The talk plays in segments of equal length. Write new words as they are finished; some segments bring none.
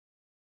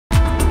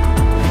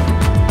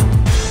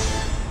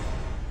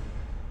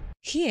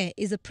Here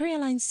is the prayer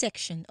line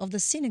section of the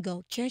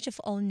Synagogue Church of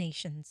All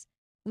Nations,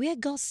 where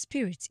God's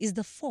Spirit is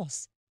the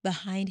force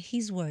behind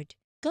His Word.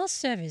 God's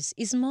service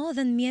is more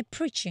than mere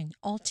preaching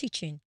or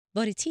teaching,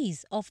 but it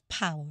is of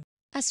power.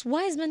 As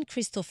Wiseman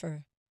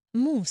Christopher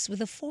moves with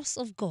the force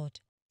of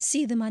God,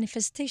 see the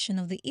manifestation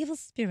of the evil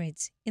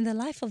spirit in the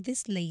life of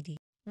this lady.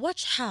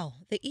 Watch how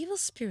the evil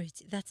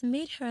spirit that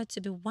made her to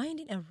be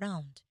winding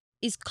around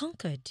is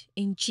conquered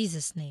in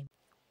Jesus' name.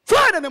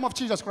 Fire in the name of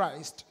Jesus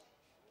Christ.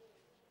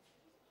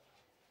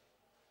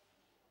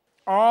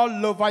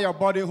 All over your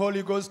body,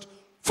 Holy Ghost.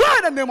 Fire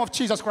in the name of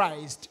Jesus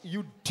Christ,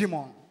 you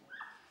demon.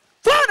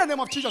 Fire in the name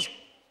of Jesus.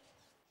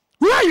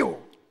 Who are you?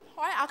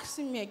 Why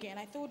asking me again?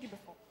 I told you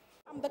before.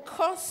 I'm the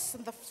curse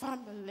in the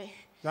family.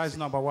 That is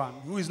number one.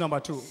 Who is number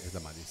two? Es la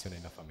maldición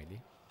en la familia.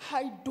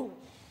 I do.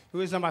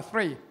 Who is number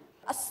three?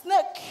 A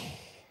snake.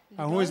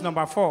 And who is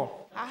number four?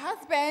 A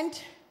husband.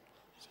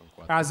 Son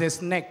cuatro. As a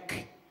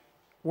snake.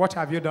 What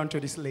have you done to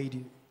this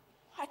lady?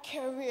 A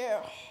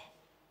career.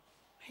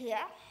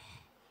 Yeah.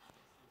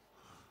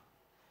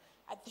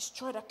 I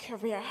destroyed a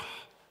career.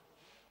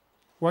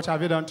 What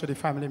have you done to the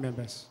family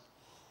members?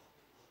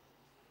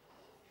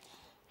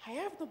 I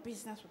have no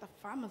business with a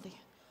family.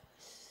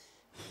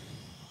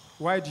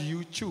 Why do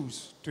you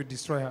choose to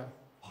destroy her?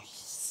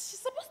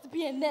 She's supposed to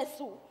be a nurse,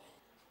 so.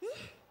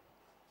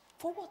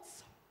 For what?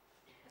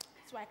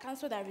 So I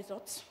cancel that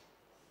result.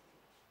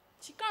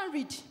 She can't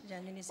read.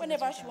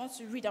 Whenever she wants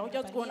to read, I will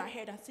just go on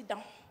ahead and sit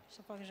down.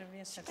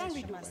 She can't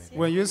read.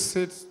 When you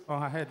sit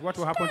on her head, what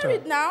will happen She to can't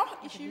her? read now.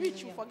 If she reads,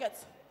 she'll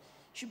forget.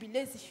 She'll be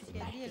lazy. She'll be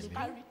like, she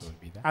can't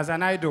read. As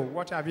an idol,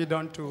 what have you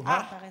done to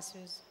her?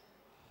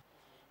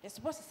 They're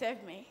supposed to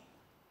serve me.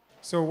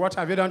 So what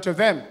have you done to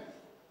them?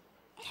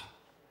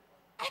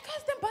 I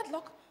caused them bad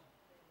luck.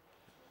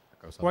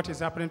 What is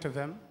happening to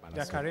them?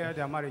 Their career,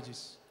 their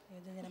marriages.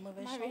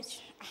 Marriage.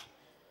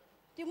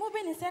 They're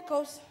moving in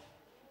circles.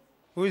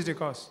 Who is the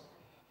cause?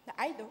 The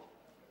idol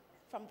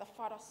from the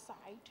father's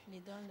side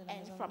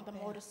and from the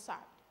mother's side.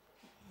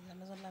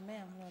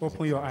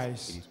 Open your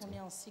eyes.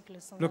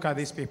 Look at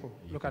these people.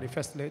 Look at the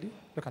first lady.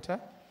 Look at her.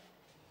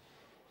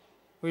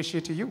 Who is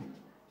she to you?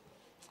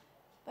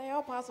 They are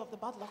all parts of the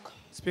bad luck.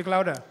 Speak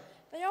louder.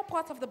 They are all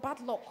parts of the bad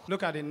luck.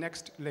 Look at the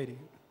next lady.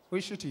 Who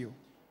is she to you?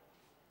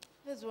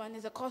 This one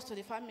is a cost to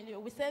the family.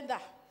 We send her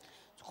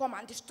to come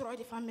and destroy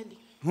the family.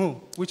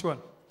 Who? Which one?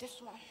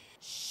 This one.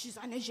 She's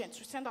an agent.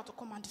 We send her to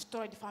come and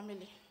destroy the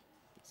family.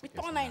 We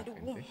turn her in the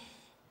womb.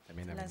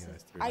 También ha venido a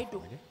destruir I la do.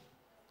 familia.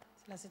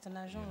 C'est un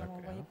agent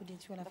envoyé pour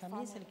détruire la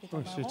famille, c'est le qui est Who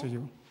is she to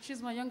you? She's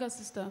my younger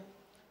sister.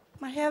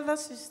 My elder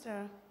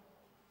sister.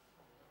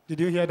 Did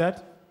you hear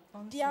that?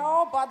 They are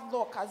all bad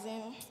luck, as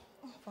in.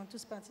 font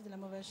tous partie de la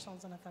mauvaise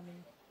chance dans la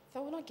famille. They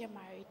will not get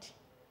married.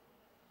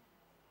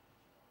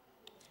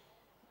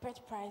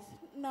 Birth price?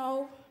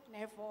 No,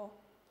 never.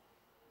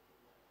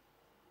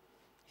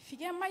 If you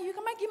get married,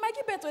 you might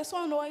give birth to a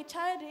son or a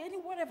child, any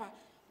whatever.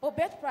 But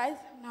birth price?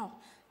 No.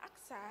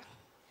 Ask her.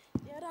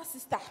 The other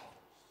sister,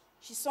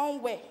 she's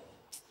somewhere.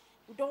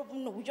 We don't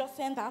even know. We just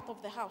send her out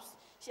of the house.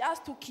 She has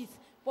 2 kids.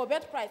 But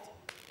birth price?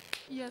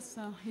 Yes,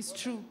 sir, it's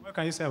true. What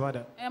can you say about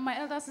that? And my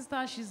elder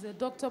sister, she's a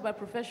doctor by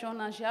profession,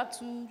 and she has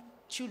 2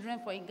 children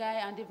for a guy,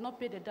 and they've not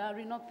paid the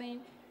dowry, nothing.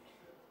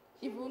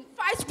 Even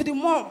Fight with the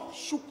mom.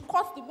 She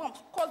cause the mom.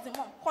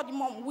 Call the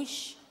mom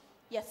wish.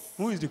 Yes.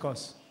 Who is the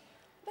cause?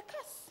 The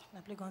curse.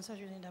 La plus grande sœur,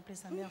 je viens d'appeler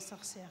sa mère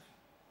sorcière.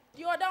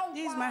 The other one.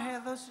 This is my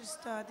elder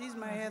sister. This is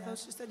my elder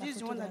sister. This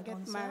is the one that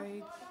gets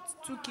married.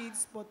 2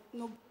 kids, but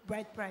no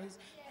bride price.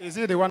 Is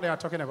it the one they are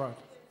talking about?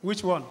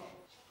 Which one?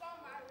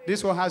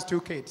 This one has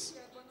 2 kids.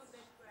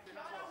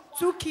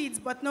 2 kids,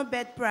 but no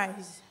bed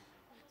price.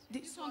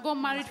 this one got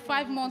married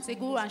 5 months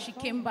ago, and she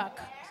came back.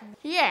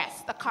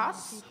 Yes, the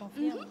curse.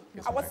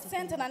 I was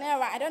sent in an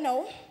error. I don't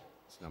know.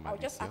 Es una I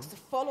was just maldición. asked to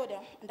follow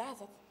them, and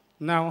that's it.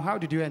 Now, how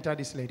did you enter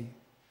this lady?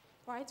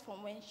 Right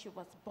from when she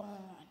was born.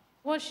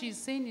 What she's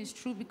saying is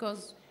true,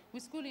 because we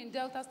school in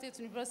Delta State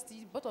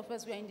University, both of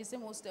us were in the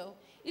same hostel.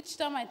 Each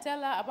time I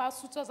tell her about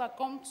suitors that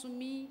come to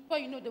me,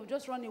 but you know, they'll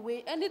just run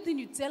away. Anything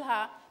you tell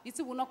her, it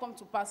will not come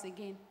to pass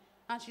again.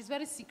 And she's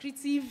very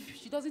secretive.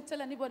 She doesn't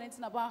tell anybody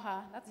anything about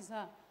her. That is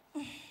her.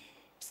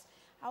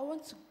 I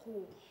want to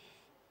go.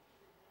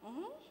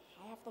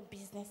 I have no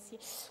business here.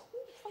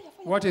 Ooh, fire,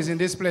 fire. What is in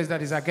this place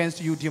that is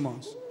against you,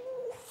 demons?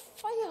 Ooh,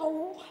 fire,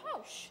 oh,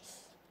 house.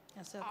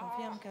 La sœur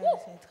confirme que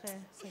c'est très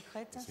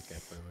secrète. Dice que hay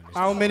fuego en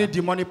How many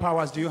demonic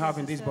powers do you have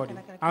in this body?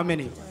 How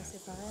many?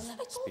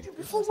 I told you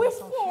before, we're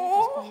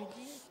 4.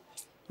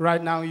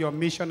 Right now, your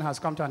mission has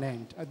come to an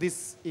end.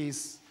 This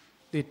is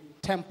the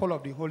temple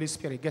of the Holy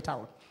Spirit. Get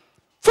out.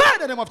 Fire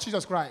in the name of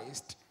Jesus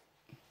Christ.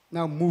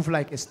 Now move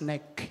like a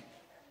snake.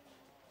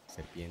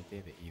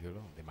 serpiente, de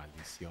ídolo, de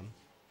maldición,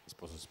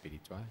 esposo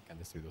espiritual que han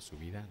destruido su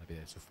vida, la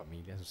vida de su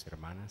familia, sus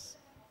hermanas,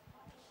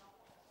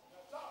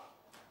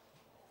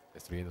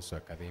 destruyendo su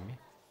academia.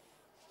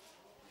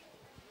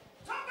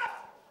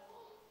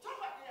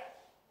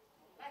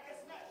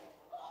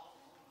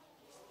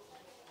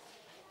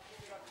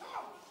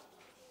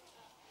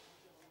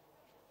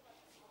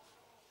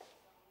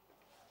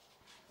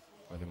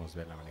 podemos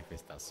ver la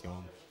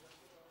manifestación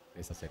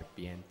de esa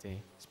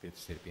serpiente, espíritu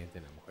serpiente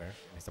en la mujer,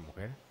 en esta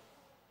mujer.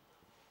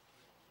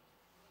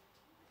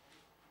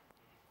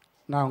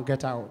 Now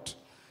get out.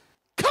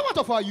 Come out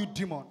of her, you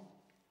demon.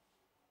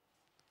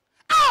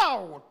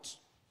 Out!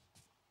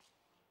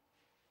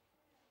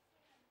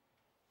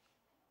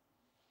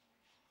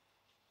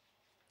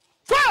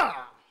 Fire!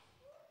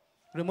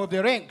 Remove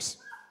the rings.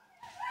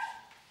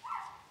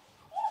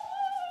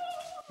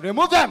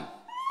 Remove them.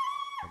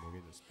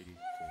 Removiendo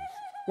espíritus,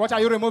 What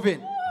are you removing?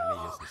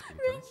 anillos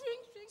espirituales.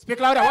 Speak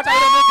louder. What are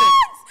you removing?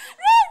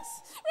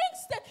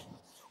 Rings, take.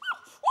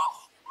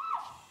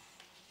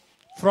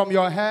 From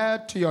your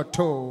head to your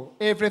toe,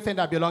 everything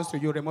that belongs to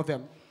you, remove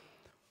them.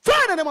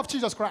 Fire in the name of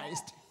Jesus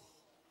Christ.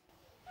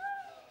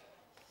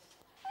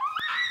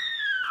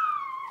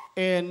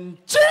 In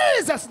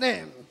Jesus'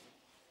 name.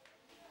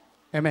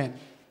 Amen.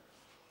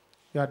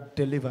 You are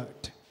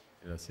delivered.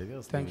 Gracias a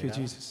Dios. Thank you, liberada.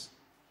 Jesus.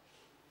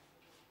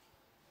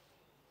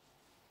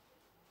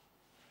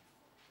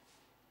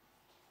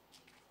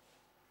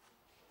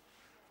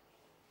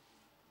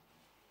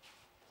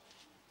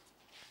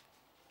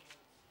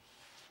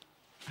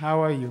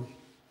 How are you?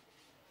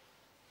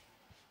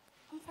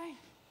 I'm fine.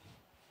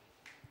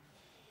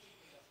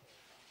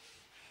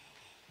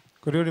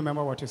 Could you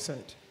remember what you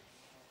said?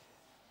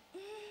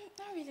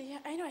 Not really.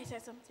 I know I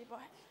said something, but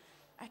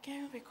I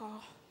can't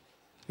recall.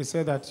 You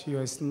said that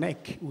you're a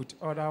snake with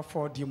other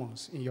 4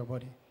 demons in your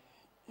body.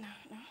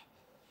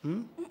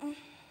 No.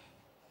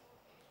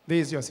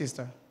 This is your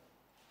sister,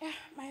 Yeah,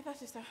 my other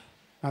sister.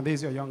 and this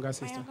is your younger My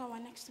sister. younger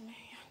one next to me.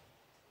 Yeah.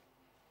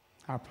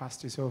 Our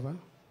past is over.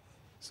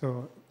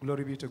 So,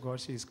 glory be to God.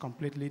 She is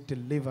completely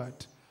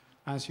delivered,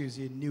 and she is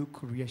a new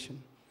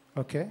creation.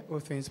 Okay? All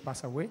things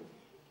pass away.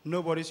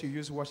 Nobody should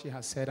use what she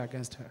has said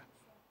against her.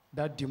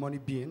 That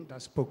demonic being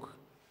that spoke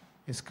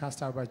is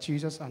cast out by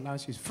Jesus, and now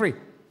she's free.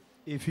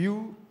 If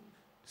you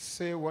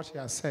say what she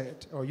has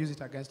said or use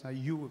it against her,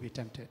 you will be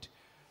tempted.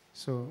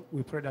 So,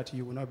 we pray that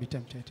you will not be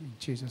tempted in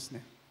Jesus'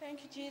 name.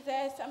 Thank you,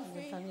 Jesus. I'm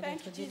free. famille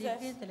Thank d'être you, Jesus.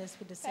 délivrée de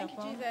l'esprit de Thank you,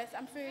 serpent, Jesus.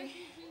 I'm free.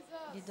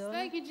 d'idole.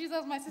 Thank you,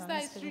 Jesus. My sister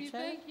Maman is free. spirituelle.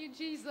 Thank you,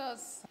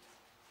 Jesus.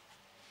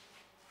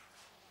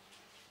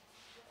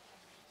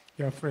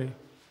 You're free.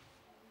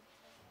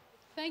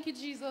 Thank you,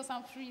 Jesus.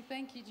 I'm free.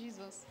 Thank you,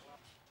 Jesus.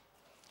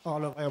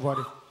 All over your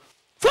body.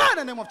 Fire in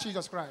the name of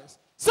Jesus Christ.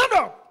 Stand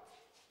up.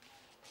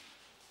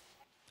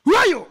 Who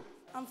are you?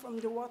 I'm from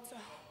the water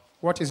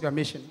What is your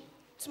mission?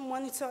 to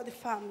monitor the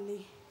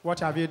family. What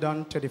have you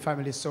done to the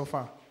family so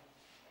far?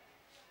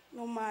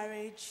 No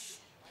marriage.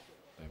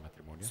 De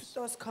matrimonios,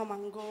 Suitors come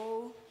and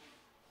go.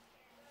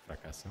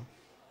 fracaso.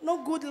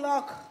 No good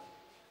luck.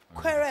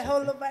 Query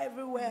all over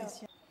everywhere.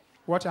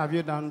 What have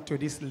you done to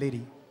this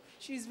lady?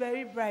 She's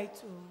very bright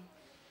too.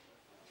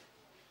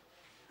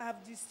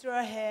 I've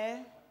destroyed her.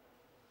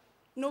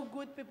 No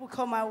good people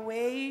come our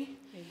way.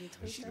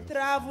 She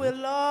travel a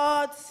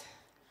lot.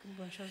 Une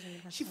bonne chose,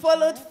 une She relation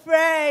followed sexuelle.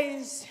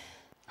 friends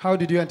How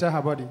did you enter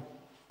her body?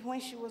 when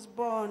she was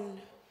born.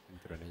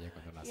 Entró en ella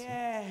cuando nació.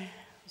 Yeah.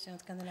 Je suis en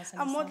train de la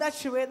Her mother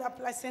threw the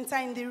placenta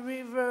in the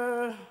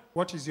river.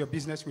 What is your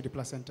business with the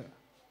placenta?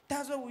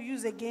 That's what we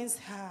use against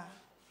her.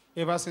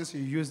 Ever since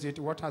you used it,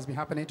 what has been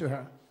happening to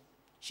her?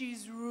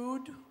 She's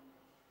rude.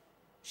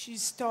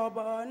 She's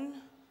stubborn.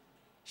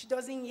 She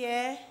doesn't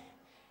hear.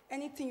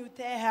 Anything you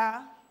tell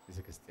her,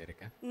 Dice que es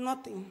terca.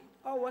 nothing.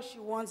 All what she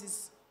wants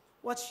is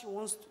what she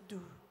wants to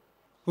do.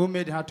 Who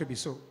made her to be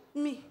so?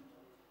 Me.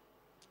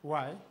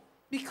 Why?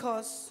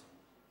 Because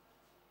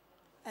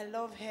I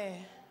love her.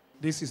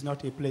 This is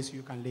not a place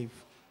you can live.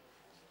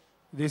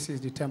 This is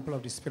the temple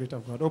of the Spirit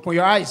of God. Open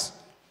your eyes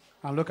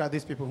and look at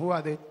these people. Who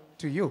are they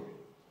to you?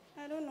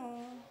 I don't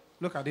know.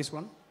 Look at this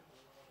one.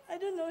 I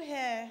don't know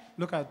her.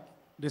 Look at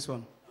this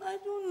one. I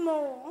don't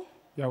know.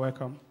 You're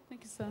welcome.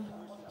 Thank you, sir.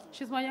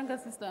 She's my younger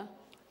sister.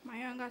 My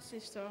younger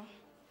sister.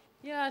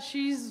 Yeah,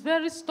 she's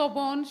very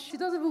stubborn. She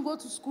doesn't even go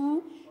to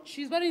school.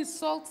 She's very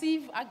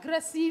insultive,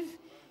 aggressive.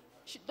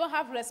 She don't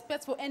have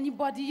respect for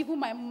anybody, even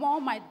my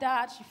mom, my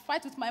dad. She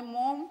fights with my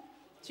mom.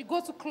 She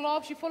goes to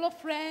club. She follows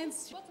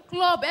friends. She goes to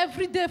club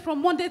every day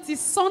from Monday to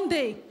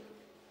Sunday.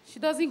 She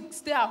doesn't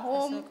stay at Elle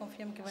home. se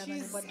confirme qu'elle va dans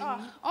les boîtes de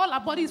nuit. All her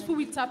body is full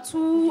with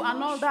tattoo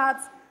and all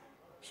that.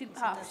 She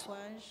have,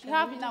 Tatouage. she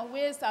have in her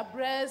waist, her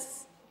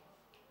breasts,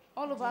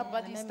 all over her Elle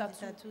a body is même des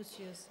tattoo. tatous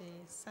sur ses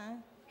seins.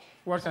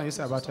 What can you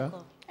say about sur son her?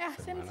 corps. Yeah,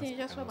 same hermanas thing,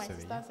 just que what no my se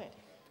sister veían. said.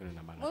 Tiene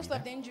una mala Most vida.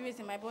 of the injuries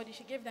in my body,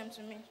 she gave them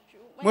to me.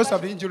 Most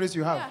of the injuries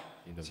you have, Yeah.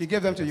 Y entonces, she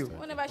gave them to el you. resto del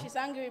Whenever tiempo, she's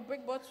angry,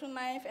 break bottle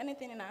knife,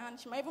 anything in her hand.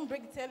 She might even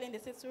break the tail in the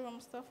sitting room,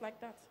 stuff like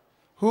that.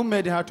 Who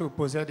made her to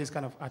possess this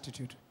kind of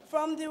attitude?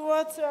 From the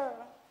water.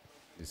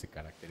 dice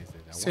caracteres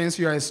del agua. Since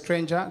you are a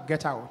stranger,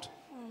 get out.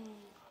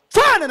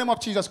 Fire in the name of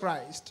Jesus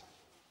Christ.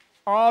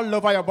 All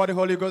over your body,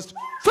 Holy Ghost.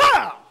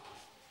 Fire!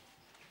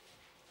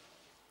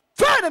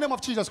 Fire in the name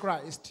of Jesus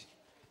Christ.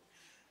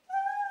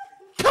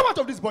 Come out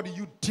of this body,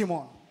 you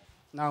demon.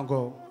 Now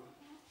go.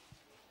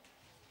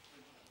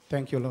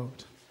 Thank you,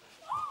 Lord.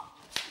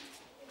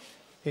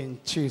 In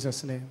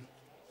Jesus' name.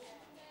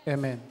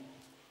 Amen.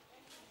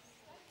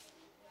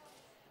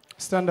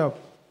 Stand up.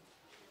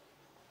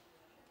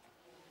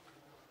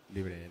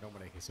 Libre en el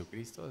nombre de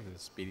Jesucristo, del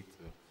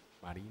espíritu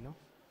marino,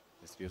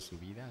 destruyó su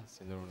vida,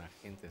 siendo un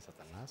agente de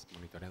Satanás,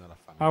 monitoreando a la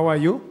familia. How are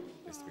you?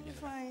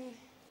 Destruyendo. Fine.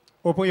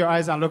 Open your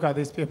eyes and look at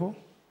these people.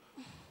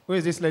 Who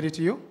is this lady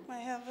to you?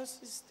 My elder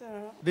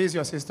sister. This is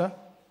your sister,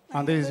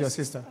 and this is your elder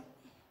sister.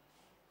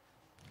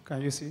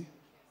 Can you see?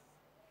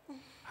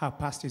 Her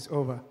past is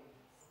over.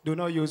 Do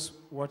not use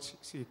what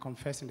she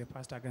confessed in the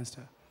past against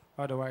her.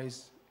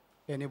 Otherwise,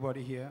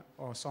 anybody here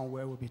or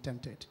somewhere will be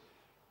tempted.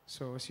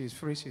 So she's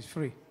free, she's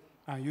free.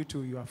 And you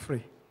too, you are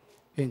free.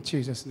 In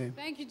Jesus' name.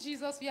 Thank you,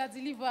 Jesus. We are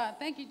delivered.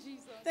 Thank you,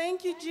 Jesus.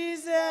 Thank you,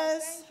 Jesus.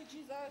 Thank you,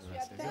 Jesus. We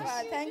are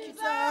delivered. Thank you,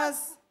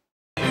 Jesus.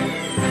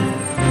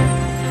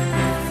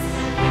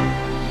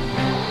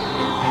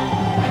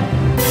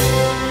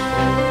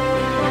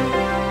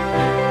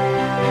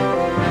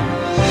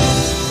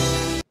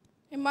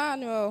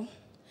 Emmanuel,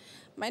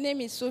 my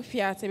name is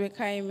Sophia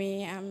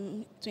Tebekaimi.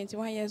 I'm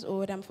 21 years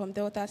old. I'm from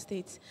Delta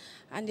State.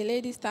 And the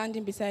lady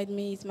standing beside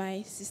me is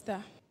my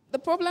sister. The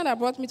problem that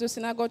brought me to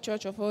Synagogue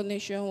Church of All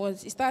Nations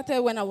was, it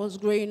started when I was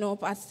growing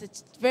up at a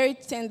very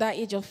tender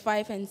age of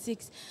 5 and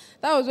 6.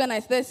 That was when I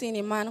started seeing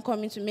a man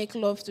coming to make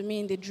love to me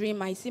in the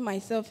dream. I see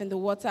myself in the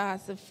water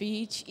as a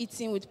fish,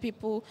 eating with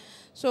people.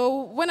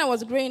 So when I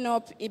was growing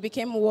up, it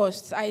became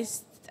worse. I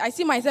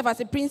see myself as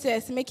a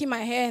princess, making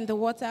my hair in the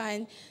water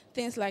and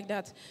things like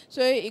that.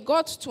 So it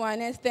got to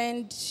an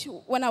extent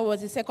when I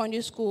was in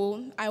secondary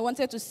school, I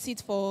wanted to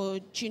sit for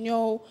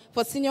senior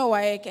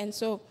WAEC, and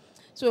so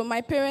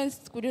my parents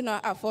could not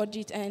afford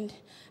it, and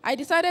I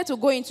decided to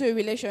go into a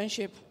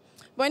relationship.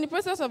 But in the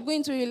process of going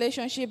into a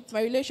relationship,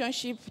 my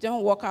relationship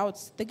didn't work out.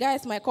 The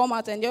guys might come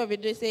out and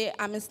they say,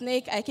 I'm a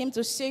snake, I came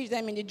to chase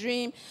them in the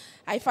dream,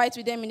 I fight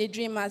with them in the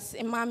dream as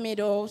a mermaid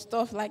or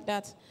stuff like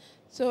that.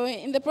 So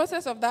in the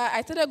process of that,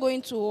 I started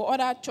going to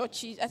other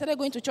churches. I started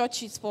going to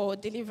churches for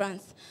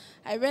deliverance.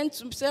 I went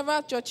to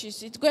several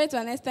churches. It's going to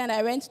an extent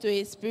I went to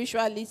a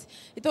spiritualist.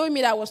 He told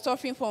me that I was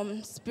suffering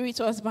from spirit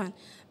husband,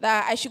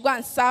 that I should go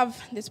and serve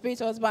the spirit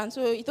husband.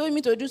 So he told me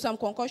to do some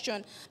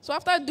concussion. So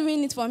after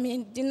doing it for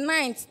me,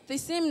 the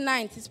same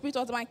night, the spirit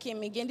husband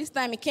came again. This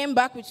time he came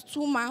back with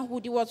 2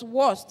 manhood. It was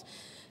worst.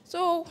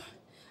 So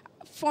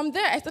from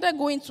there, I started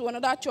going to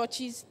another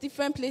churches,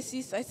 different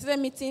places. I started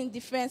meeting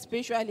different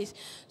spiritualists.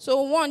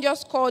 So one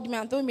just called me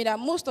and told me that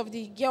most of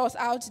the girls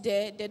out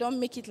there, they don't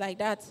make it like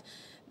that.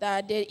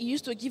 That they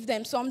used to give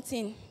them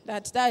something.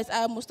 That is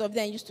how most of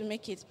them used to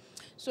make it.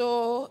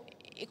 So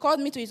he called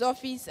me to his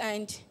office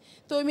and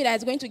told me that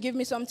he's going to give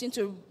me something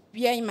to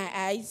wear in my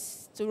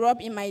eyes, to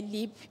rub in my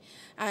lip,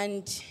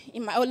 and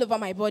all over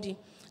my body.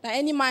 Now,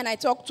 any man I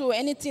talk to,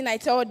 anything I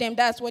tell them,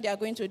 that's what they are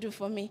going to do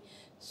for me.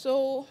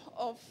 So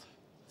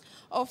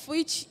of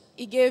which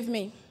he gave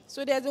me.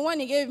 So there's the one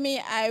he gave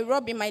me, I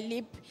rub in my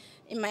lip,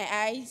 in my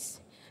eyes,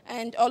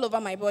 and all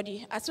over my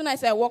body. As soon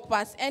as I walk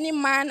past any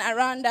man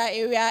around that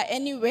area,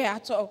 anywhere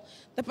at all,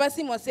 the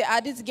person must say,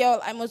 this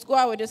girl, I must go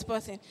out with this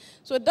person.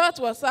 So that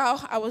was how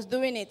I was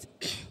doing it.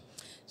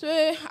 So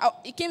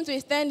it came to a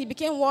stand, it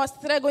became worse,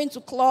 started going to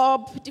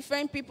club,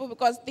 different people,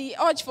 because the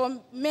urge for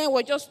men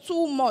was just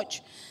too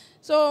much.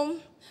 So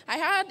I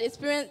had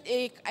experienced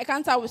an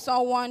encounter with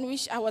someone,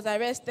 which I was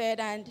arrested,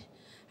 and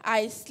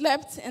I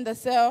slept in the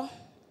cell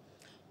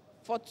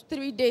for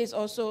 3 days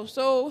or so.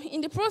 So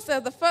in the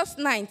process, the first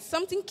night,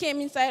 something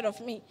came inside of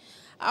me.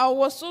 I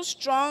was so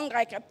strong,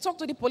 like I talk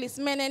to the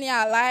policemen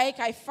anyhow I like,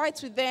 I fight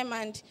with them,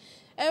 and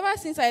ever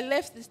since I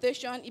left the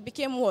station, it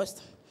became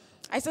worse.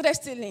 I started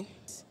stealing.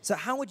 So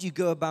how would you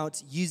go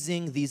about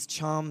using these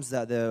charms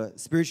that the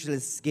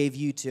spiritualists gave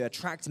you to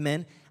attract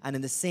men, and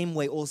in the same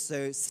way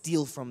also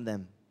steal from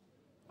them?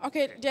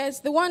 Okay,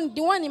 there's the one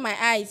in my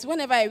eyes.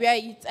 Whenever I wear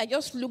it, I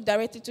just look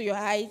directly to your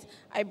eyes.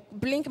 I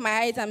blink my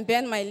eyes and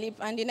bend my lip,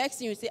 and the next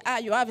thing you say,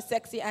 you have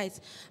sexy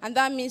eyes. And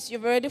that means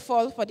you've already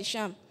fallen for the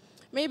sham.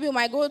 Maybe you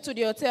might go to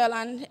the hotel,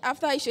 and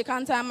after I shake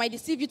hands, I might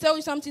deceive you, tell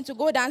you something to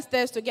go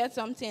downstairs to get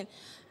something.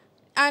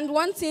 And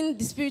one thing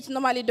the spirit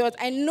normally does,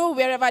 I know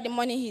wherever the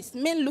money is.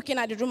 Men looking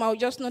at the room, I will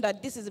just know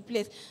that this is the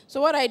place.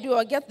 So what I do,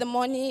 I get the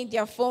money,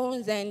 their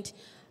phones, and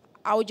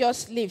I'll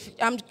just leave.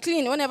 I'm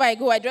clean. Whenever I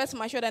go, I dress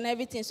my shirt and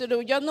everything. So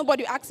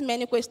nobody asks me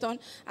any question,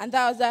 and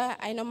that's what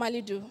I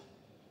normally do.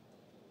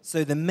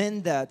 So the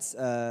men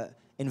that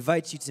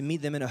invite you to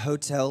meet them in a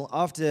hotel,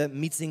 after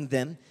meeting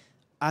them,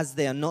 as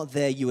they are not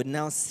there, you would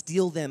now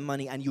steal their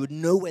money, and you would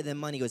know where their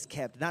money was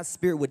kept. That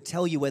spirit would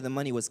tell you where the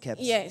money was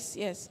kept. Yes,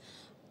 yes.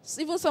 So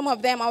even some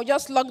of them, I'll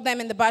just lock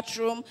them in the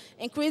bathroom,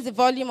 increase the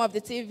volume of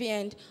the TV,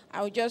 and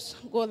I'll just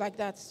go like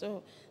that.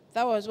 So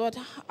that was what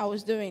I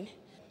was doing.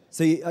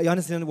 So you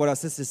understand what our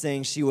sister's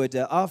saying. She would,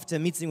 after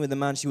meeting with the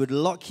man, she would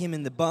lock him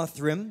in the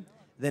bathroom,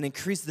 then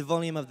increase the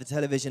volume of the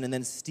television, and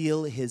then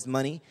steal his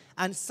money.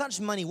 And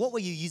such money, what were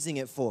you using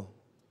it for?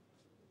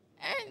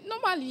 And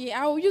normally,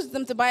 I will use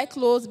them to buy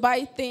clothes,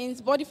 buy things.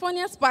 But the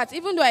funniest part,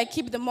 even though I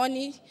keep the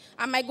money,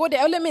 I might go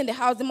there, only in the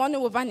house, the money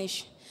will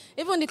vanish.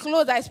 Even the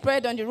clothes I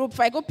spread on the roof, if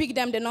I go pick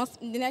them the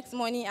next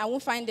morning, I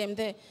won't find them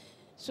there.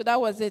 So that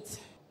was it.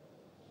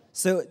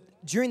 So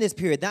during this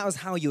period, that was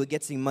how you were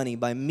getting money,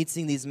 by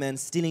meeting these men,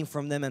 stealing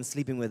from them, and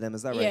sleeping with them.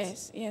 Is that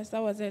right? Yes,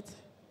 that was it.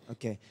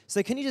 Okay.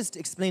 So can you just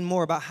explain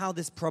more about how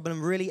this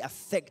problem really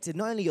affected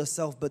not only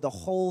yourself, but the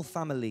whole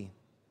family?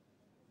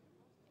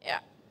 Yeah.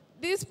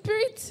 The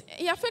spirit,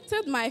 it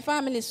affected my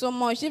family so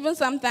much. Even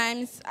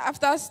sometimes,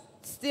 after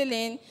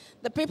stealing,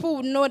 the people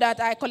would know that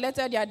I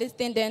collected their this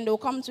thing, then they'll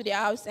come to the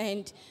house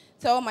and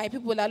tell my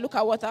people that, look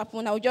at what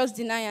happened. I would just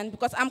deny, and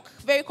because I'm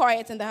very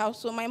quiet in the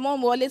house, so my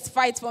mom will always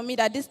fight for me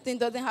that this thing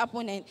doesn't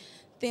happen and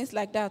things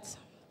like that.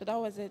 But that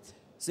was it.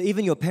 So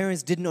even your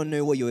parents did not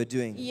know what you were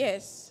doing?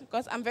 Yes,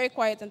 because I'm very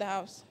quiet in the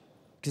house.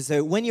 Because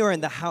so when you're in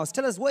the house,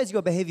 tell us, what is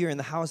your behavior in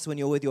the house when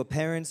you're with your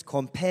parents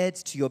compared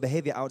to your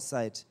behavior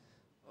outside?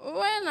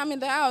 When I'm in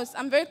the house,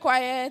 I'm very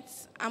quiet,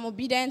 I'm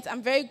obedient,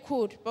 I'm very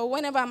good. But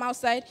whenever I'm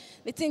outside,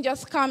 the thing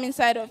just comes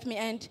inside of me,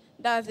 and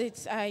that's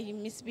it. I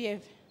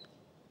misbehave.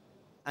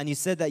 And you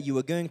said that you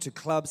were going to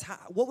clubs.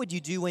 What would you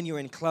do when you're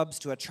in clubs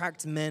to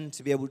attract men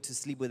to be able to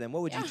sleep with them?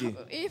 What would you do?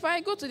 If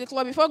I go to the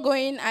club, before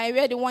going, I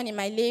wear the one in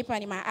my lip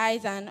and in my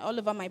eyes and all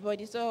over my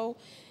body. So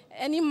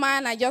any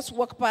man I just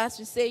walk past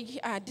will say,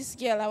 this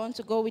girl, I want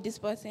to go with this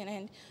person.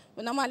 And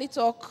we normally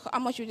talk, how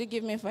much would you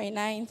give me for a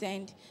night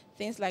and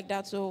things like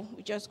that. So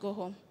we just go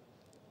home.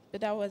 But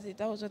that was it.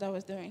 That was what I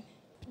was doing.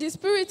 The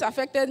spirit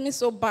affected me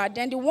so bad.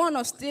 Then the one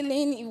of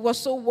stealing, it was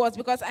so worse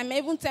because I'm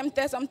even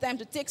tempted sometimes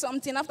to take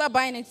something. After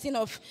buying a thing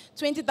of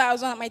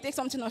 20,000, I might take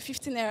something of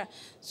 15 naira.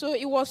 So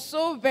it was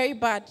so very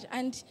bad.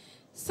 And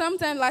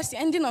sometime last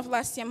year, ending of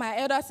last year, my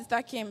elder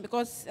sister came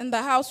because in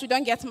the house we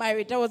don't get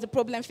married. That was a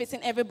problem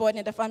facing everybody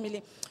in the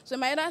family. So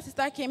my elder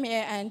sister came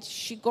here and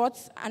she got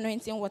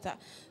anointing water.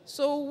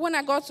 So when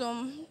I got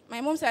home,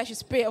 my mom said I should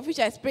spray, of which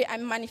I sprayed. I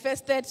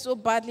manifested so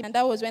badly, and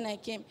that was when I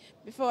came,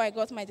 before I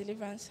got my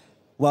deliverance.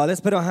 Well,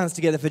 let's put our hands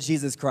together for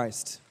Jesus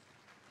Christ.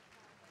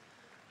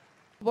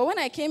 But when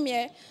I came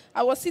here,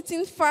 I was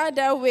sitting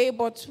farther away,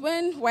 but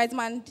when Wise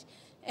Man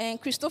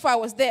and Christopher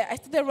was there, I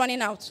started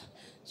running out.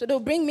 So they'll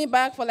bring me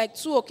back for like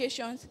 2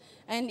 occasions,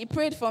 and he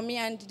prayed for me,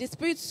 and the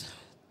spirit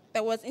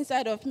that was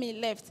inside of me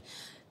left.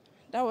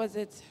 That was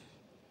it.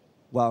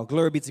 Wow,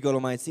 glory be to God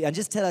Almighty. And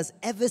just tell us,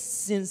 ever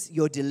since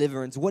your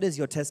deliverance, what is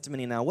your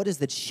testimony now? What is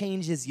the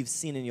changes you've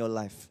seen in your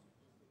life?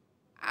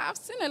 I've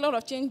seen a lot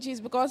of changes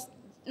because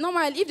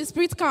normally if the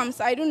spirit comes,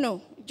 I don't know.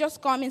 It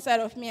just come inside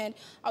of me and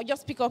I'll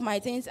just pick up my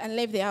things and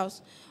leave the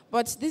house.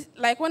 But this,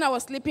 like when I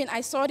was sleeping, I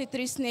saw the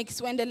 3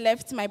 snakes when they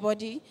left my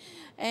body.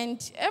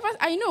 And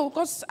I know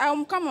because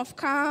I'm kind of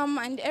calm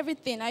and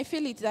everything. I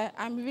feel it that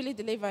I'm really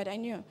delivered. I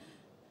knew.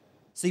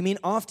 So you mean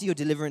after your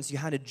deliverance, you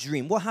had a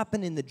dream. What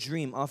happened in the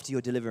dream after your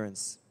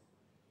deliverance?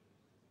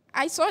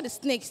 I saw the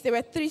snakes. There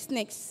were 3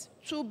 snakes.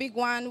 2 big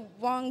ones,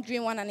 1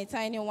 green one, and a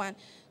tiny one.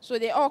 So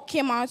they all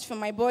came out from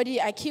my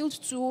body. I killed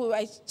 2.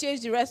 I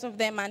chased the rest of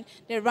them, and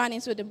they ran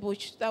into the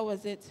bush. That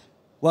was it.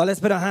 Well, let's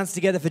put our hands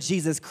together for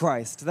Jesus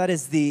Christ. That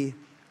is the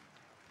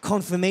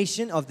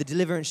confirmation of the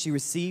deliverance she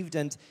received.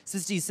 And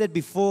sister, you said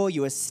before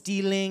you were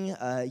stealing,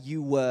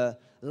 you were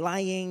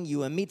lying, you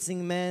were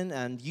meeting men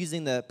and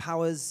using the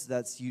powers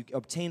that you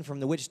obtained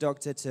from the witch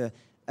doctor to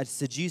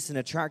seduce and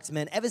attract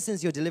men. Ever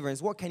since your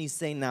deliverance, what can you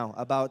say now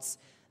about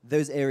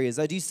those areas?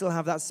 Do you still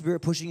have that spirit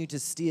pushing you to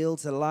steal,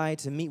 to lie,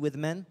 to meet with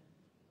men?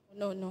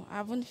 No, I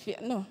haven't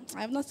felt. No,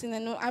 I have not seen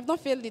it. No, I have not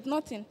felt it.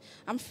 Nothing.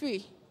 I'm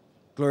free.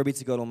 Glory be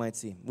to God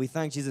Almighty. We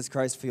thank Jesus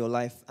Christ for your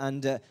life.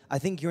 And I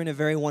think you're in a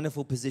very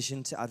wonderful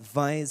position to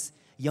advise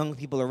young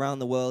people around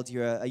the world.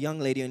 You're a young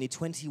lady, only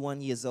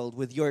 21 years old,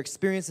 with your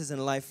experiences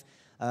in life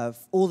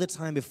all the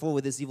time before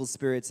with this evil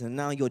spirit, and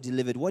now you're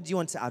delivered. What do you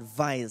want to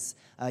advise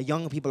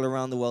young people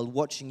around the world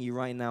watching you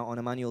right now on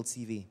Emmanuel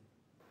TV?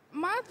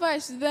 My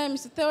advice to them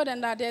is to tell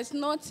them that there's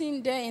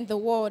nothing there in the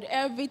world.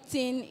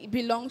 Everything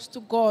belongs to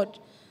God.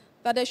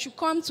 That they should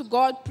come to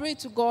God, pray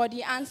to God.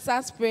 He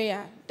answers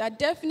prayer. That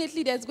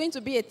definitely there's going to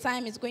be a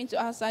time He's going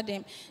to answer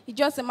them. It's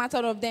just a matter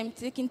of them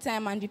taking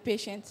time and be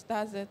patient.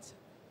 That's it.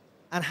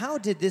 And how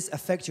did this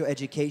affect your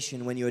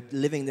education when you were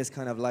living this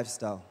kind of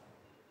lifestyle?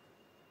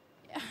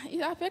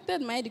 It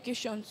affected my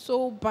education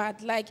so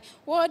bad. Like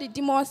what the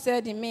demon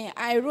said in me,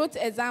 I wrote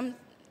exam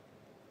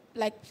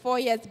like 4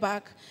 years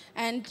back,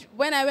 and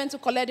when I went to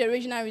collect the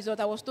original result,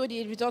 I was told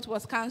the result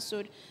was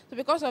cancelled. So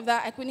because of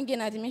that, I couldn't gain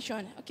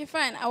admission. Okay,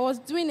 fine. I was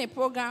doing a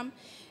program.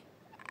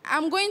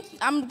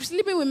 I'm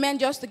sleeping with men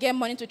just to get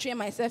money to train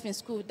myself in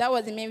school. That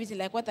was the main reason,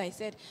 like what I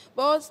said.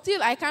 But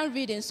still, I can't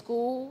read in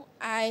school.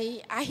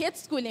 I hate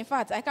school, in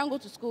fact. I can't go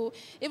to school.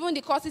 Even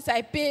the courses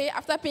I pay,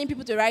 after paying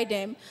people to write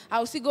them, I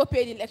will still go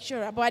pay the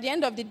lecturer. But at the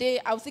end of the day,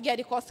 I will still get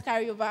the cost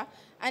carryover.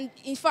 And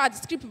in fact,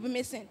 the script will be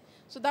missing.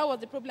 So that was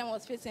the problem I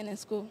was facing in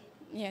school.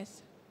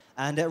 Yes.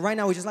 And right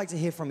now, we'd just like to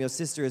hear from your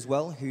sister as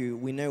well, who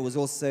we know was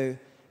also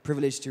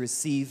privileged to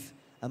receive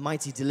a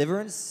mighty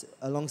deliverance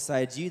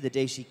alongside you the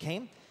day she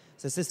came.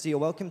 So, sister, you're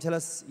welcome. Tell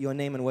us your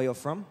name and where you're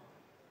from.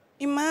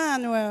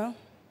 Emmanuel.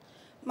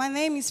 My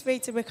name is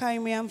Faith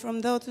Bekaimi. I'm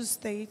from Delta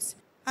State.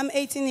 I'm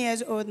 18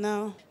 years old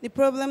now. The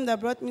problem that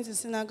brought me to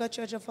Synagogue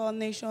Church of All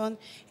Nations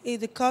is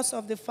the curse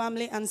of the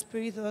family and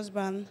spirit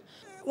husband.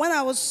 When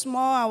I was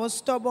small, I was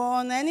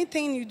stubborn.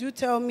 Anything you do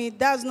tell me,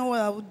 that's not what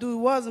I would do.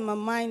 It was in my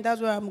mind, that's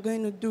what I'm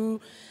going to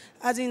do.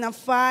 As in a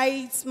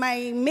fight,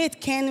 my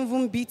mate can't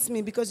even beat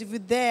me because if you're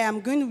there,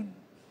 I'm going to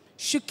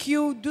shook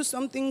you, do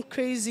something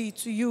crazy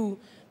to you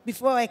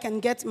before I can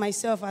get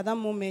myself at that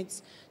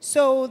moment.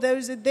 So there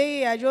was a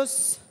day I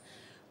just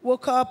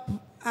woke up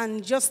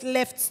and just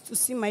left to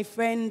see my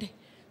friend.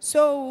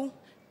 So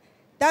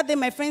that day,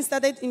 my friend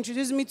started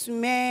introducing me to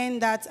men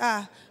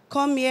that,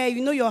 come here,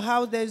 you know your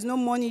house, there's no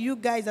money, you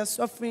guys are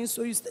suffering,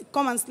 so you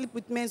come and sleep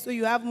with men so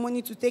you have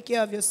money to take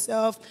care of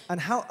yourself. And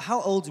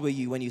how old were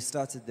you when you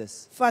started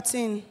this?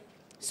 14.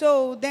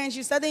 So then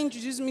she started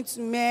introducing me to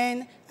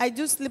men. I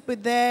do sleep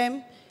with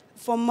them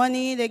for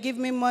money, they give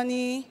me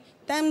money.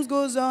 Time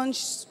goes on,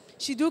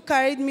 she do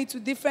carry me to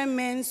different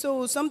men,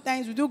 so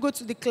sometimes we do go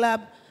to the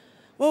club.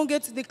 When we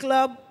get to the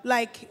club,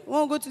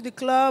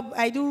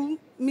 I do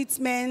meet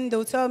men,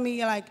 they'll tell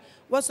me like,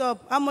 what's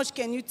up, how much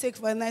can you take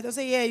for a night? I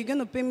say, yeah, you're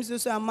gonna pay me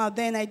so amount,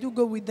 then I do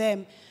go with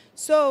them.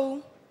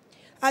 So,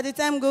 as the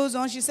time goes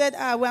on, she said,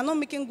 we are not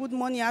making good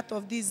money out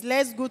of this,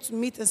 let's go to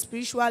meet a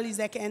spiritualist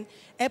that can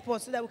help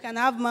us so that we can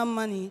have more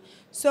money.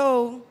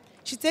 So,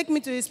 she take me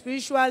to a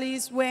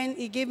spiritualist when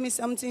he gave me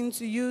something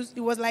to use.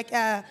 It was like,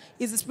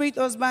 it's a spirit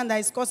husband that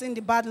is causing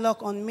the bad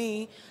luck on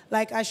me,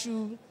 like I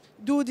should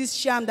do this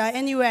sham that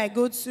anywhere I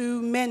go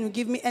to, men will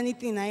give me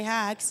anything I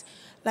ask.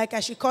 Like I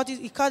should cut it,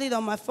 he cut it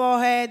on my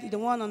forehead, the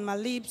one on my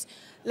lips.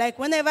 Like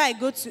whenever I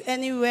go to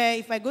anywhere,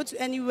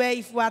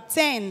 if we are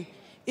 10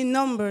 in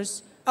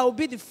numbers, I will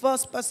be the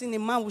first person a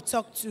man will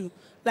talk to.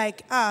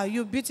 Like,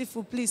 you're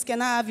beautiful, please,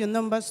 can I have your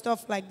number,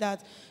 stuff like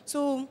that.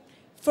 So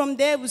from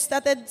there, we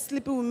started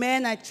sleeping with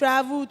men. I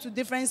traveled to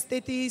different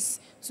states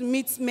to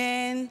meet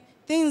men,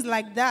 things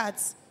like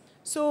that.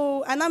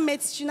 So,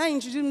 and she now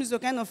introduced me to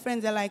kind of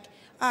friends that like,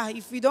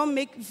 if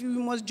you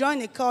must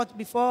join a cult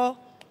before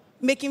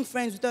making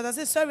friends with us. I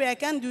said, sorry, I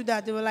can't do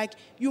that. They were like,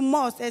 you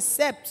must,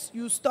 except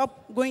you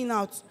stop going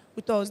out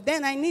with us.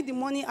 Then I need the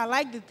money. I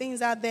like the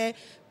things out there.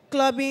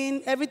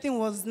 Clubbing, everything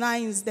was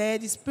nice there.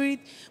 The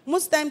spirit,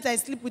 most times I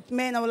sleep with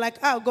men. I was like,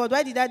 oh, God,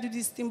 why did I do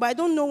this thing? But I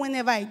don't know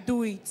whenever I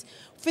do it.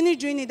 Finish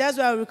doing it, that's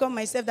why I recall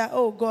myself that,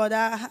 oh, God,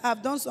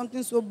 I've done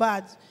something so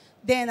bad.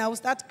 Then I will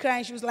start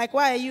crying. She was like,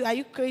 why are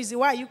you crazy?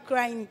 Why are you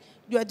crying?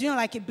 You are doing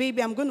like a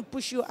baby. I'm going to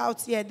push you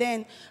out here.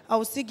 Then I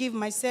will still give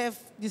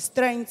myself the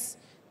strength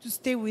to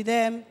stay with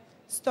them,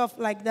 stuff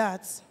like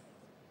that.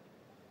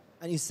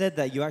 And you said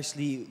that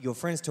your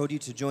friends told you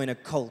to join a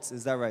cult,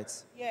 is that right?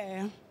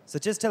 Yeah. So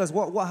just tell us,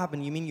 what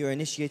happened? You mean you're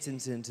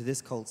initiated into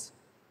this cult?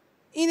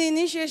 In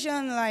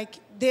initiation, like,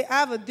 they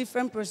have a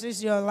different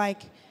procedure.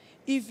 Like,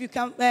 if you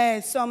can,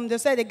 they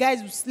say the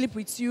guys will sleep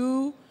with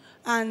you,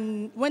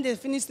 and when they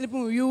finish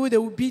sleeping with you, they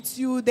will beat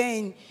you,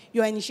 then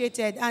you are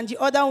initiated. And the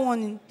other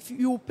one,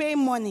 you pay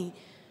money.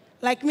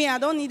 Like me, I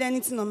don't need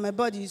anything on my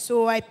body,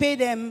 so I pay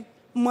them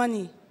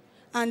money.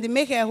 And they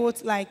make a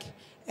oath like,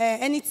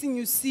 anything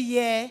you see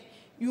here,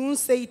 you won't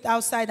say it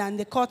outside, and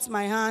they cut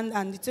my hand,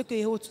 and they took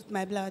a oath with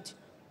my blood.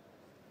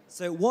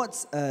 So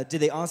what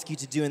did they ask you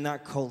to do in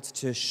that cult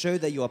to show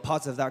that you are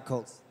part of that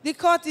cult? The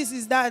cult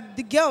is that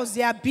the girls,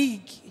 they are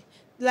big.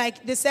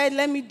 Like, they said,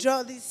 let me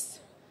draw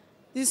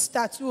this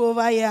tattoo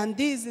over here, and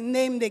this is the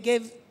name they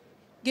gave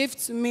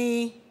to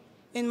me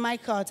in my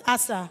cult,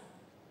 Asa.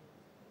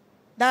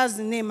 That's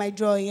the name I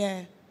draw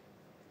here.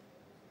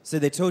 So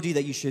they told you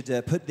that you should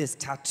put this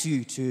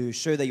tattoo to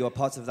show that you are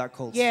part of that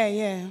cult? Yeah,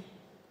 yeah.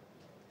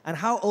 And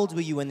how old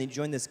were you when they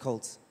joined this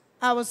cult?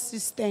 I was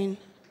 16.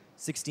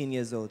 16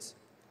 years old.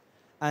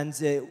 And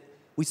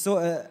we saw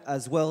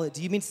as well,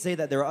 do you mean to say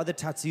that there are other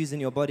tattoos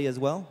in your body as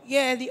well?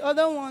 Yeah, the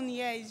other one,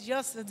 is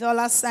just a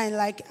dollar sign.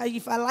 Like,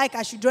 if I like,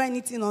 I should draw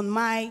anything on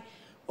my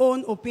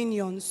own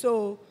opinion.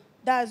 So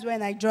that's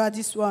when I draw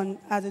this one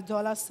as a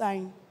dollar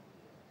sign.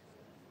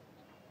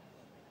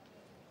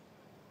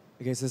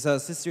 Okay, so our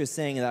sister is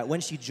saying that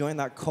when she joined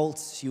that cult,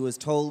 she was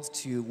told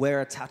to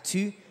wear a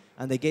tattoo,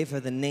 and they gave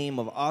her the name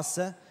of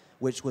Asa,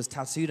 which was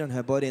tattooed on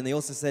her body. And they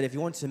also said, if you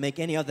want to make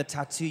any other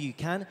tattoo, you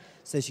can.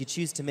 So she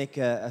chose to make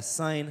a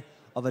sign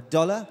of a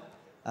dollar,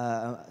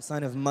 a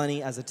sign of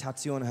money as a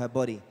tattoo on her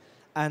body.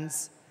 And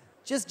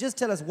just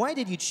tell us, why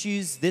did you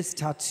choose this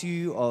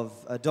tattoo of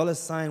a dollar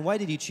sign? Why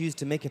did you choose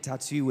to make a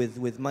tattoo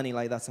with money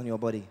like that on your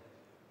body?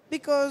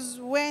 Because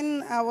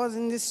when I was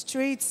in the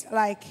streets,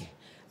 like,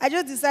 I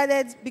just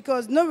decided,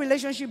 because no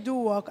relationship do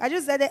work, I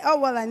just decided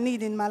all I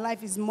need in my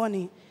life is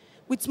money.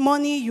 With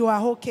money, you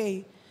are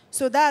okay.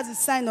 So that's a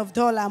sign of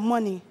dollar,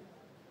 money.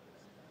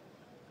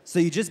 So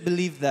you just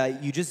believe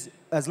that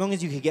as long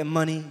as you could get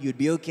money, you'd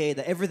be okay,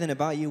 that everything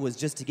about you was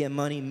just to get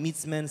money,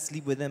 meet men,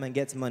 sleep with them, and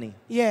get money.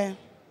 Yeah.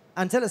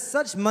 And tell us,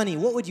 such money,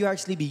 what would you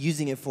actually be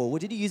using it for?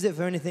 Did you use it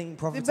for anything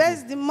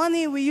profitable? The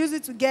money, we use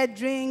it to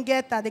get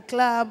at the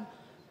club.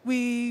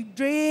 We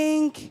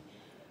drink,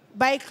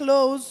 buy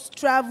clothes,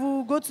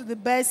 travel, go to the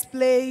best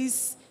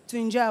place to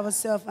enjoy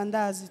ourselves, and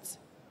that's it.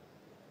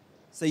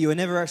 So you were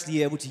never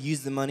actually able to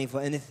use the money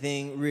for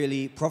anything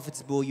really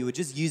profitable. You would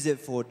just use it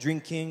for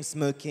drinking,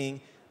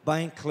 smoking,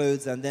 buying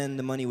clothes, and then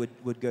the money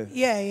would go.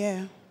 Yeah,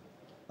 yeah.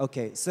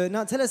 Okay, so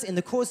now tell us, in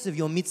the course of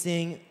your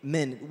meeting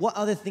men, what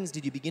other things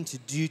did you begin to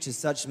do to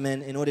such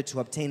men in order to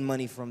obtain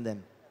money from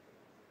them?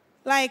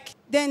 Like,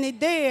 then a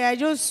day, I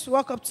just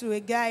walk up to a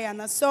guy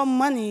and I saw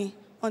money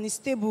on his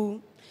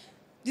table.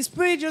 The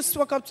spirit just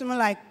walked up to me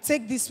like,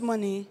 take this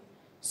money.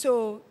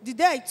 So the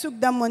day I took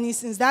that money,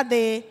 since that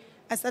day,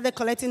 I started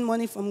collecting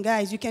money from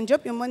guys. You can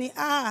drop your money.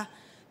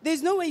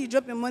 There's no way you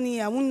drop your money,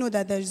 I won't know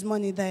that there's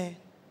money there.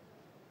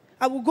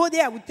 I will go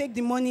there, I will take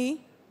the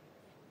money,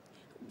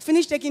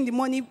 finish taking the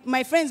money.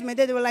 My friends, my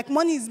dad, they were like,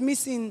 money is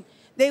missing.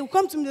 They will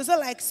come to me, they say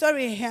like,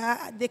 sorry,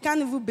 they can't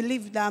even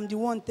believe that I'm the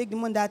one to take the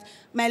money, that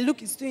my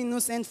look is too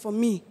innocent for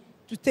me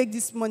to take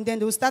this money. Then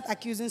they will start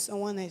accusing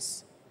someone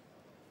else.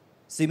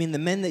 So you mean the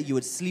men that you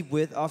would sleep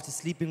with, after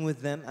sleeping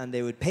with them, and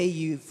they would pay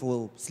you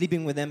for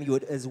sleeping with them, you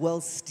would as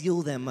well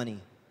steal their money?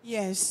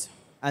 Yes.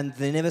 And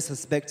they never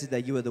suspected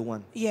that you were the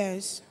one?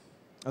 Yes.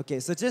 Okay,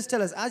 so just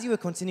tell us, as you were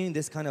continuing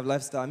this kind of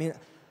lifestyle, I mean,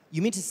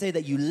 you mean to say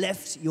that you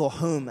left your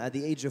home at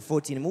the age of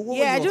 14? What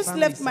Yeah, were I your just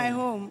family left my saying?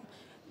 home.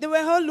 They were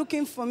all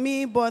looking for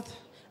me, but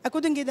I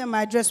couldn't give them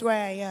my address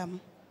where I am.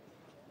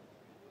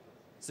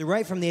 So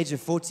right from the age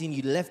of 14,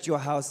 you left your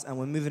house and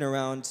were moving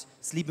around,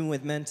 sleeping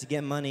with men to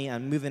get money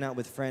and moving out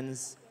with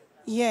friends?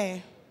 Yeah.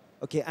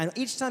 Okay, and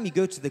each time you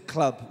go to the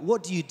club,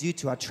 what do you do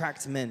to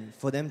attract men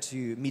for them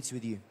to meet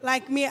with you?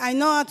 Like me, I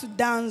know how to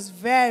dance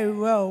very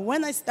well.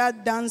 When I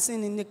start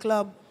dancing in the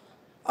club,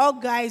 all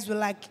guys were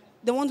like,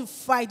 they want to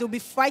fight. They'll be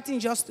fighting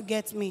just to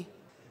get me.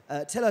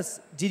 Tell us,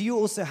 did you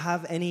also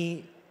have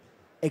any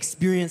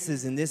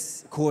experiences in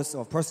this course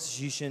of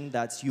prostitution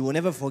that you will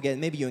never forget?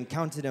 Maybe you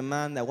encountered a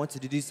man that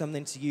wanted to do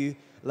something to you,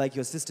 like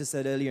your sister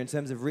said earlier, in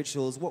terms of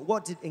rituals.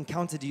 What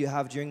encounter do you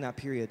have during that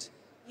period?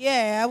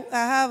 Yeah, I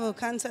have a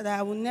cancer that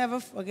I will never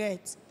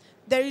forget.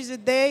 There is a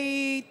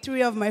day,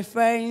 3 of my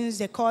friends,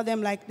 they called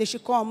them like they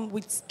should come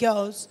with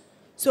girls.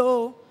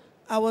 So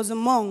I was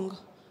among.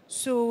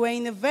 So we're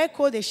in a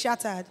vehicle, they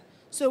shattered.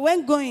 So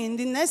when going,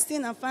 the next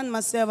thing I found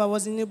myself, I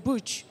was in a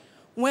bush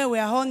where we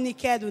are all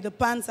naked with the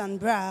pants and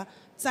bra,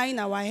 tying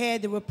our hair.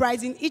 They were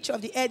pricing each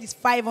of the head is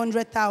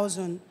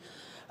 500,000.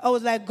 I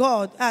was like,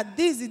 God,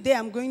 this is the day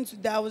I'm going to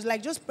die. I was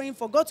like just praying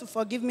for God to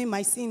forgive me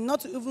my sin, not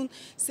to even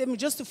save me,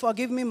 just to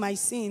forgive me my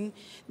sin.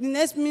 The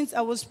next minute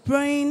I was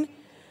praying,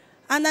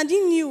 and I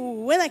didn't know.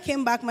 When I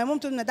came back, my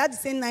mom told me that the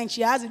same night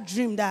she has a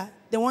dream that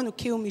they want to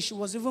kill me. She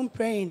was even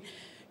praying,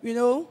 you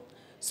know.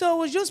 So I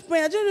was just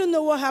praying. I didn't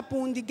know what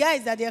happened. The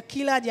guys that they are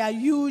killer, they are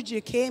huge.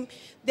 They came.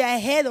 They are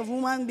head of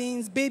human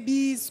beings,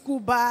 babies, school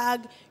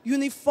bag,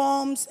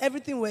 uniforms,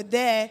 everything were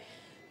there.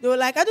 They were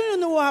like, I don't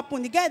know what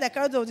happened. The guy that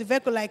carried out the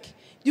vehicle, like,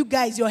 you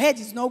guys, your head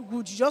is not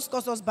good. You just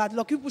caused us bad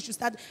luck. People should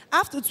start.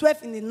 After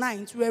 12 in the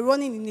night, we were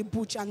running in the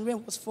bush and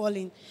rain was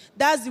falling.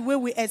 That's the way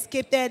we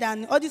escaped.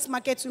 And all these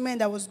market women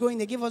that was going,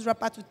 they gave us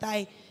wrapper to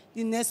tie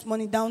the next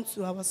money down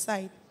to our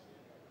side.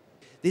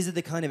 These are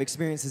the kind of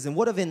experiences. And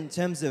what of in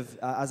terms of,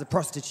 as a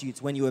prostitute,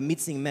 when you were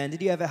meeting men,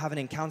 did you ever have an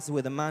encounter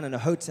with a man in a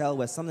hotel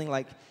where something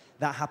like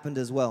that happened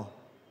as well?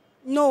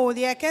 No,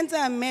 the encounter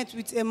I met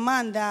with a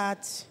man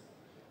that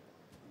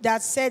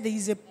said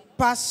he's a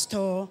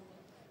pastor,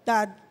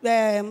 that,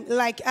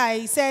 like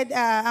I said,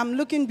 I'm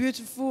looking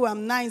beautiful,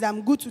 I'm nice,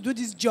 I'm good to do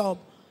this job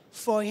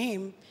for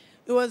him.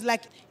 It was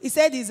like, he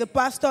said he's a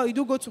pastor, he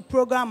do go to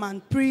program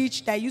and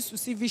preach, that I used to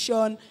see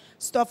vision,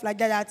 stuff like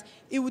that, that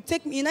he would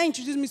take me, he now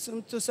introduced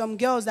me to some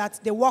girls that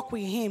they work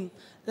with him.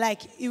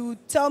 Like, he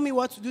would tell me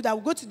what to do, that I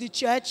would go to the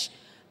church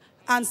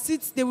and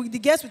sit, the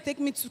guests would take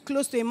me too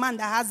close to a man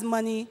that has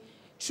money,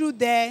 through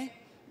there.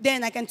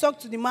 Then I can talk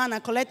to the man. I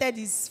collected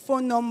his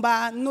phone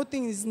number,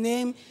 noting his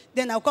name.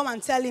 Then I'll come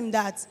and tell him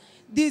that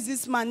this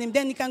is my name.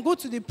 Then he can go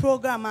to the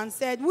program and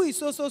say, who is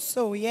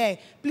so, yeah,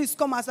 please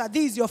come outside.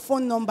 This is your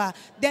phone number.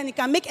 Then he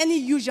can make any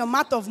huge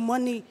amount of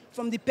money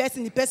from the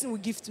person will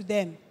give to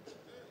them.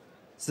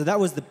 So that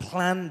was the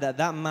plan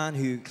that man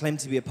who claimed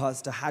to be a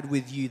pastor had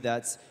with you,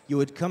 that you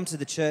would come to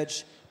the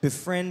church,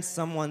 befriend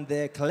someone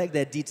there, collect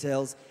their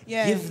details,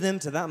 give them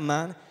to that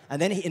man,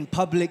 and then in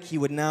public he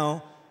would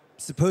now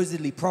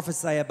supposedly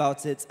prophesy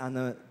about it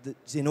and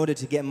in order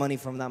to get money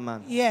from that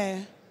man. Yeah.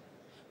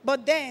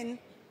 But then,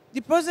 the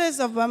process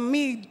of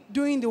me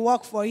doing the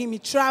work for him, he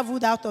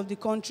traveled out of the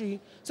country.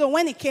 So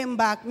when he came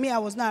back, I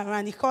was not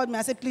around. He called me.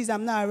 I said, please,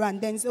 I'm not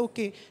around. Then he said,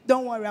 okay,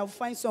 don't worry, I'll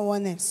find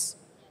someone else.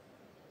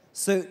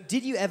 So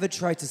did you ever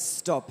try to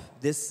stop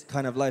this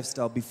kind of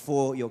lifestyle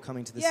before you're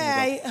coming to the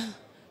synagogue?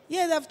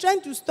 Yes, I've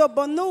tried to stop,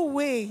 but no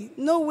way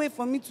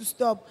for me to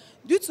stop.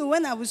 Due to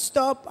when I will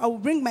stop, I will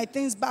bring my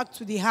things back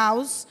to the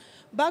house.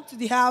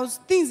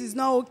 Things is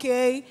not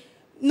okay,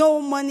 no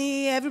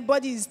money,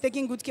 everybody is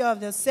taking good care of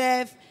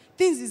themselves.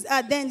 Things is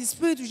then the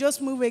spirit will just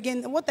move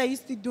again. What are you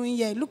still doing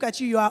here? Look at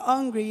you, you are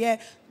hungry,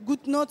 yeah,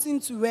 good, nothing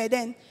to wear.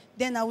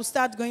 Then I will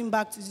start going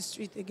back to the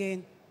street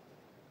again.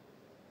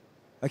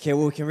 Okay,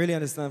 well, we can really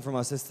understand from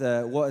our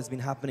sister what has been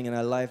happening in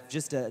her life.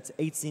 Just at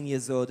 18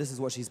 years old, this is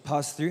what she's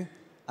passed through.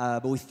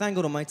 But we thank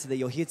God Almighty that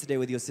you're here today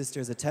with your sister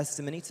as a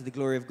testimony to the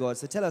glory of God.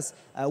 So tell us,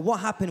 what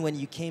happened when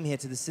you came here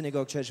to the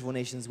Synagogue Church of All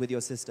Nations with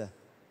your sister?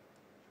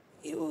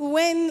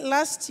 When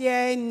last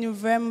year in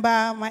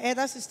November, my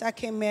elder sister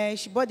came here,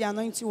 she bought the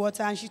anointing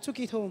water and she took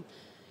it home.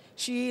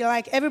 She,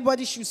 like,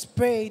 everybody should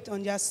spray it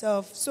on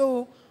themselves.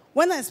 So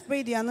when I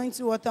sprayed the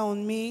anointing water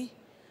on me,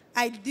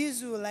 I did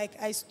so, like,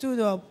 I stood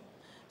up.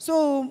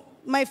 So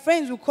my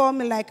friends would call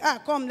me like,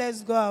 come,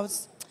 let's go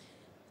out.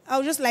 I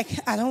was just like,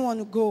 I don't want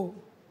to go.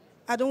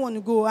 I don't want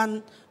to go.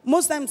 And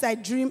most times I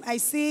dream, I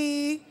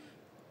see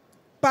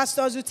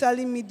pastors who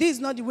telling me, this is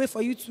not the way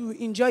for you to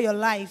enjoy your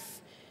life.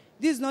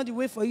 This is not the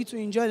way for you to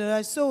enjoy your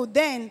life. So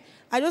then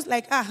I just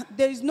like,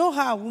 there is no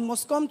how. We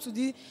must come to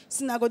the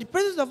synagogue. The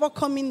process of us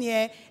coming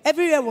here,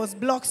 everywhere was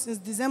blocked since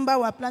December.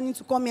 We were planning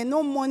to come here.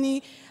 No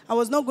money. I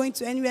was not going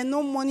to anywhere.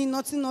 No money,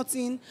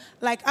 nothing.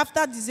 Like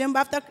after December,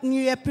 after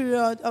New Year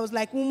period, I was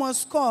like, we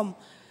must come.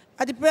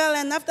 At the prayer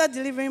line, after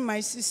delivering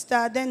my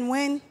sister, then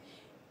when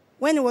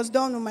it was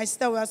done with my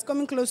sister, he was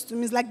coming close to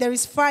me. It's like there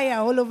is fire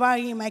all over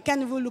him. I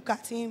can't even look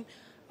at him.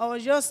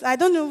 I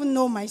don't even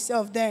know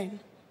myself then.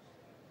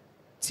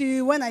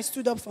 Till when I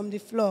stood up from the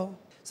floor.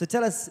 So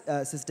tell us,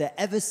 sister,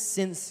 ever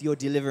since your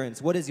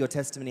deliverance, what is your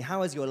testimony?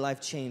 How has your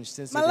life changed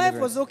since your deliverance? My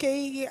life was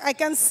okay. I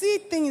can see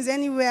things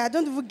anywhere. I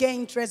don't even get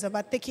interest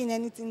about taking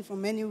anything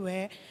from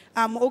anywhere.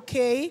 I'm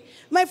okay.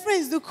 My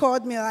friends do call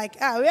me like,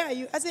 where are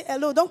you? I say,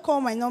 hello, don't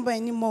call my number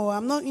anymore.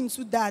 I'm not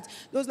into that.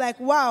 It was like,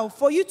 wow,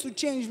 for you to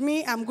change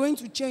me, I'm going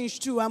to change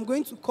too. I'm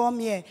going to come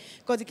here.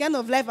 Because the kind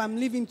of life I'm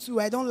living too,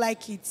 I don't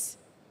like it.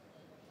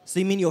 So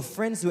you mean your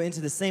friends who are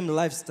into the same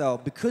lifestyle,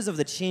 because of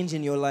the change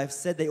in your life,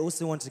 said they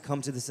also want to come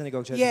to the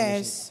synagogue church?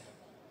 Yes.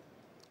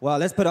 Wow,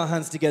 let's put our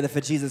hands together for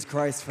Jesus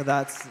Christ for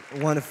that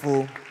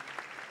wonderful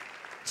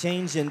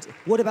change. And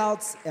what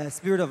about a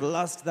spirit of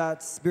lust,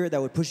 that spirit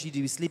that would push you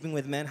to be sleeping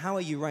with men? How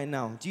are you right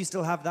now? Do you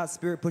still have that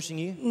spirit pushing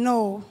you?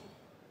 No.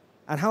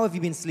 And how have you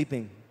been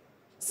sleeping?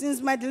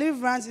 Since my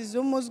deliverance is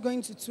almost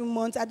going to 2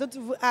 months, I don't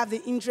even have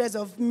the interest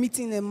of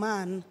meeting a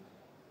man.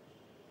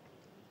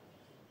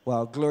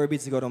 Well, glory be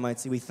to God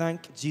Almighty. We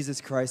thank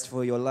Jesus Christ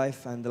for your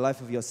life and the life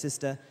of your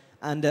sister.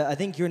 And I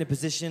think you're in a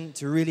position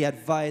to really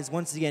advise,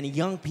 once again,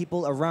 young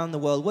people around the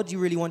world. What do you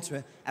really want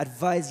to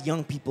advise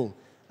young people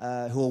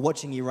who are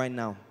watching you right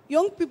now?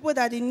 Young people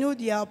that they know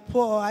they are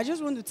poor, I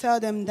just want to tell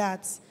them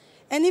that.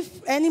 And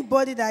if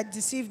anybody that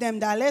deceives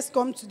them that let's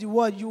come to the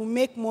world, you will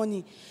make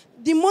money.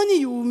 The money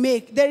you will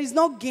make, there is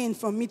no gain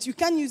from it. You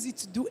can't use it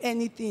to do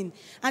anything.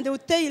 And they will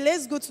tell you,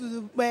 let's go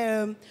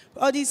to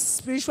all these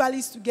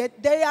spiritualists to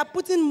get. They are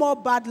putting more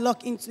bad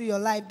luck into your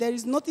life. There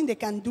is nothing they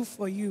can do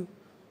for you.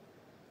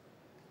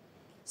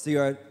 So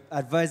you're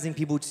advising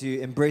people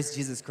to embrace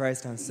Jesus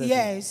Christ and serve Him?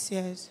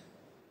 Yes.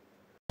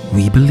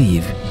 We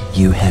believe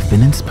you have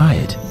been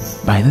inspired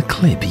by the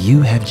clip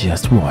you have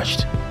just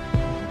watched.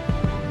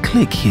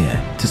 Click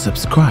here to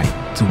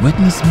subscribe to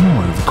witness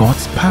more of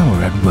God's power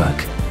at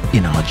work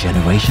in our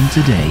generation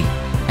today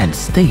and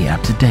stay up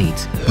to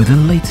date with the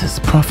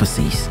latest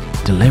prophecies,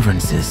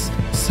 deliverances,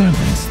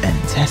 sermons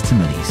and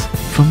testimonies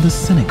from the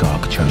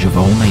Synagogue Church of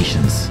All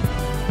Nations.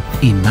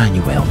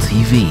 Emmanuel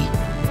TV,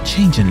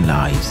 changing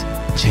lives,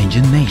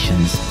 changing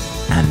nations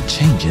and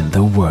changing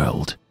the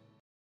world.